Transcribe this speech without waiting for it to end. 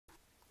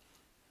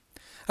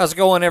How's it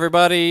going,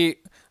 everybody?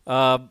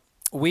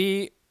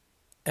 We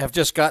have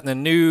just gotten a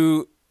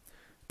new,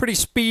 pretty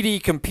speedy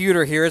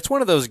computer here. It's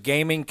one of those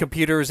gaming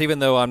computers, even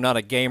though I'm not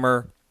a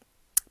gamer.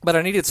 But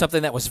I needed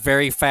something that was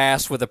very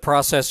fast with a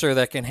processor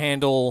that can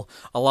handle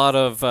a lot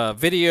of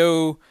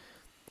video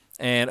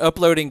and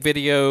uploading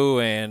video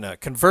and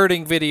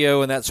converting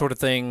video and that sort of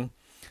thing.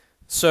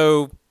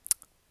 So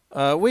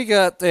we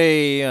got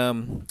a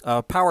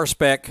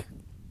PowerSpec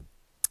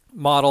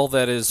model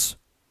that is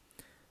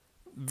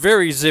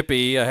very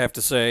zippy, I have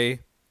to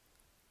say.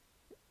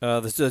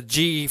 This is a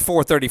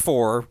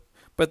G434,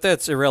 but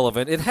that's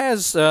irrelevant. It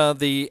has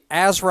the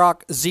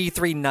Asrock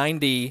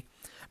Z390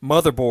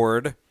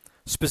 motherboard,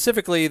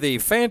 specifically the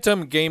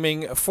Phantom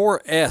Gaming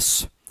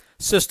 4S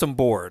system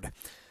board,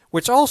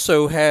 which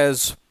also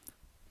has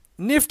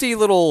nifty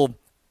little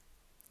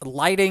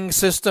lighting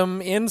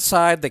system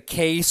inside the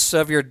case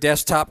of your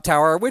desktop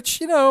tower,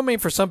 which, I mean,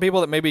 for some people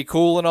that may be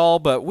cool and all,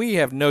 but we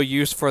have no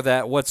use for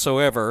that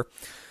whatsoever.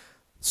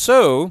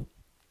 So,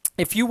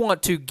 if you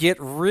want to get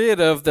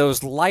rid of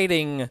those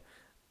lighting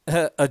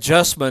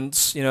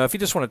adjustments, if you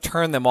just want to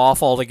turn them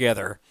off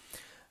altogether,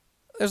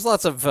 there's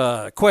lots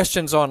of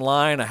questions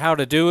online on how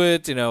to do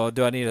it.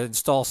 Do I need to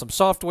install some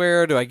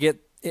software? Do I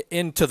get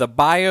into the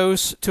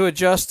BIOS to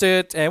adjust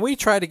it? And we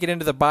tried to get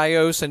into the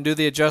BIOS and do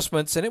the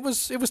adjustments, and it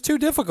was too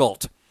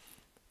difficult.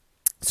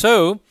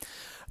 So,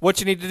 what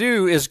you need to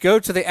do is go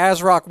to the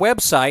Asrock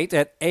website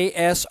at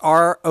asrock.com.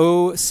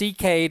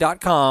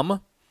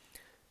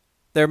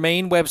 Their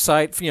main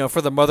website,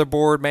 for the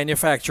motherboard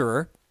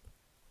manufacturer.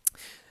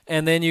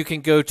 And then you can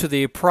go to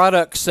the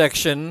product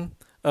section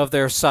of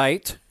their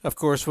site. Of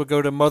course, we'll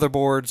go to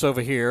motherboards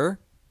over here.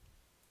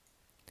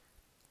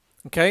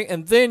 Okay,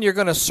 and then you're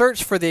going to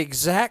search for the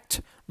exact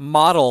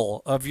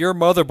model of your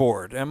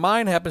motherboard. And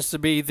mine happens to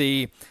be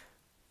the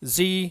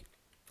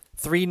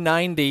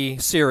Z390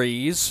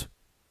 series.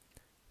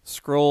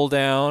 Scroll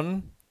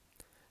down.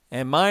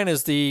 And mine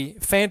is the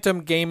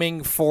Phantom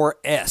Gaming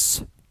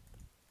 4S.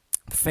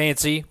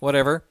 Fancy,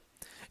 whatever.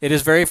 It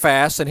is very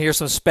fast, and here's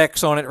some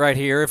specs on it right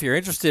here if you're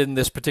interested in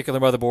this particular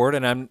motherboard,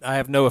 and I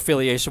have no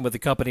affiliation with the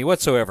company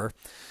whatsoever.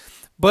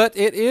 But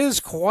it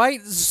is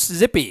quite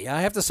zippy,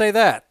 I have to say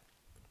that.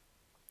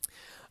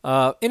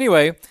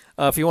 Anyway,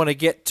 if you want to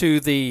get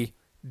to the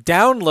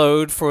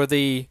download for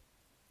the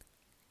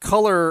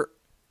color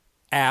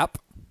app,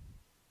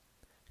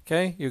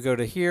 okay, you go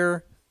to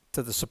here,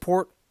 to the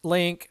support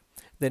link,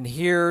 then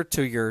here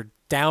to your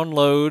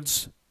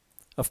downloads,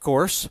 of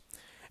course.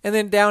 And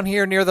then down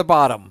here near the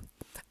bottom,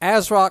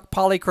 Asrock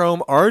PolyChrome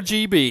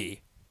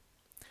RGB.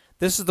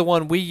 This is the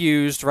one we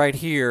used right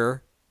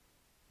here.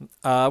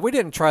 We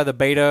didn't try the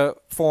beta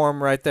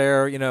form right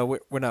there.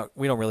 We're not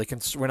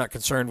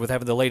concerned with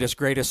having the latest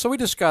greatest. So we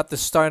just got the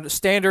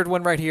standard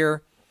one right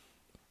here.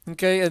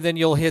 Okay, and then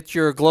you'll hit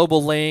your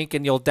global link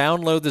and you'll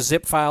download the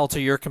zip file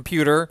to your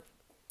computer.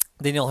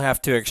 Then you'll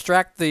have to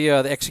extract the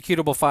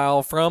executable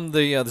file from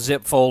the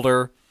zip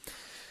folder.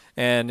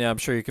 And I'm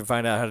sure you can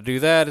find out how to do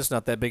that. It's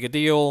not that big a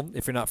deal.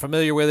 If you're not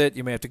familiar with it,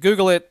 you may have to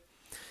Google it.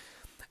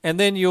 And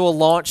then you'll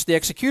launch the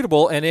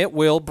executable, and it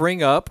will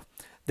bring up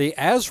the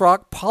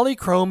Asrock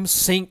PolyChrome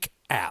Sync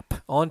app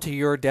onto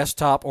your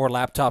desktop or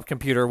laptop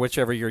computer,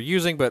 whichever you're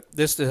using, but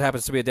this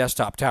happens to be a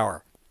desktop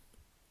tower.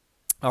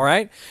 All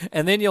right?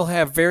 And then you'll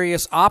have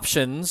various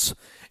options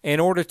in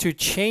order to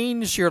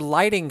change your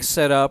lighting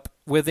setup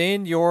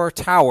within your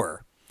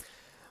tower.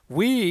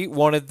 We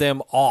wanted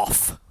them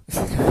off.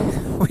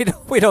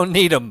 We don't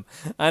need them.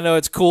 I know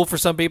it's cool for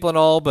some people and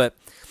all, but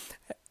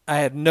I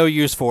had no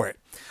use for it.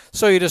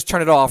 So you just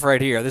turn it off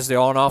right here. This is the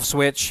on-off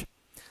switch.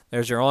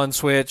 There's your on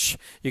switch.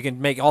 You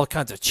can make all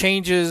kinds of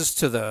changes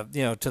to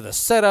the to the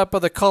setup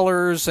of the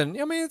colors, and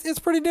I mean it's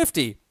pretty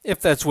nifty if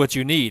that's what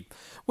you need.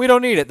 We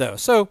don't need it though.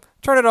 So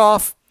turn it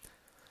off.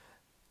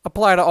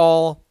 Apply to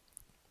all.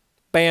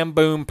 Bam,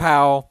 boom,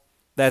 pow.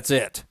 That's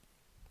it.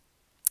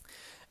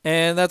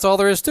 And that's all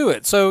there is to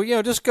it. So,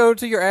 just go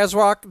to your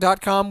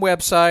asrock.com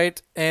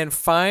website and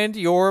find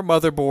your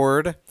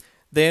motherboard,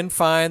 then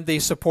find the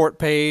support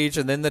page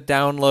and then the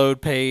download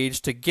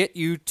page to get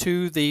you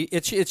to the,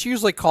 it's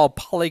usually called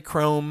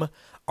PolyChrome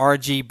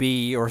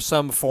RGB or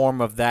some form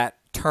of that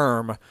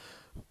term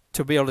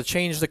to be able to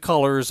change the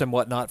colors and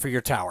whatnot for your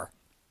tower.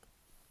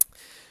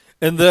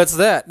 And that's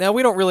that. Now,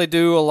 we don't really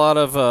do a lot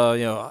of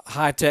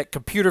high-tech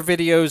computer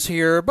videos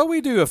here, but we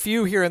do a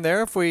few here and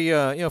there if we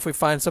if we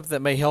find something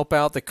that may help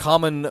out the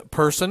common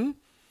person.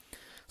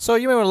 So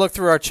you may want to look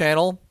through our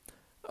channel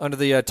under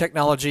the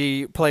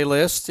technology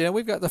playlist.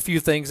 We've got a few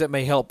things that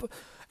may help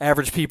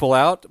average people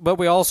out, but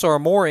we also are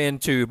more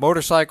into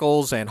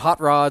motorcycles and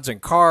hot rods and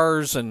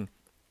cars and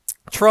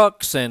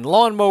trucks and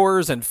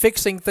lawnmowers and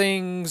fixing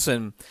things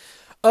and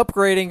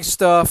upgrading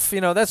stuff.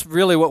 That's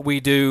really what we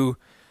do.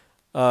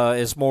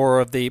 Is more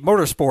of the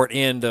motorsport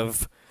end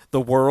of the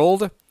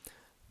world.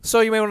 So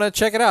you may want to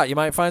check it out. You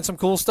might find some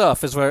cool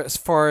stuff as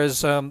far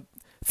as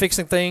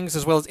fixing things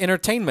as well as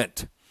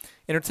entertainment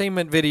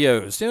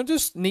videos.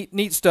 Just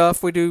neat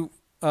stuff. We do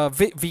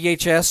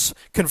VHS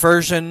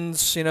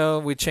conversions. You know,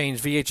 we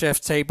changed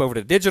VHS tape over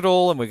to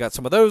digital, and we got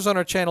some of those on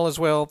our channel as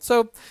well.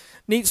 So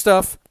neat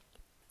stuff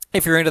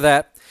if you're into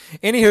that.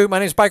 Anywho, my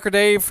name is Biker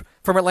Dave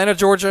from Atlanta,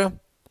 Georgia,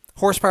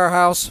 Horsepower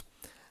House,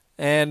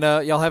 and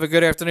y'all have a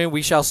good afternoon.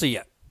 We shall see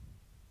you.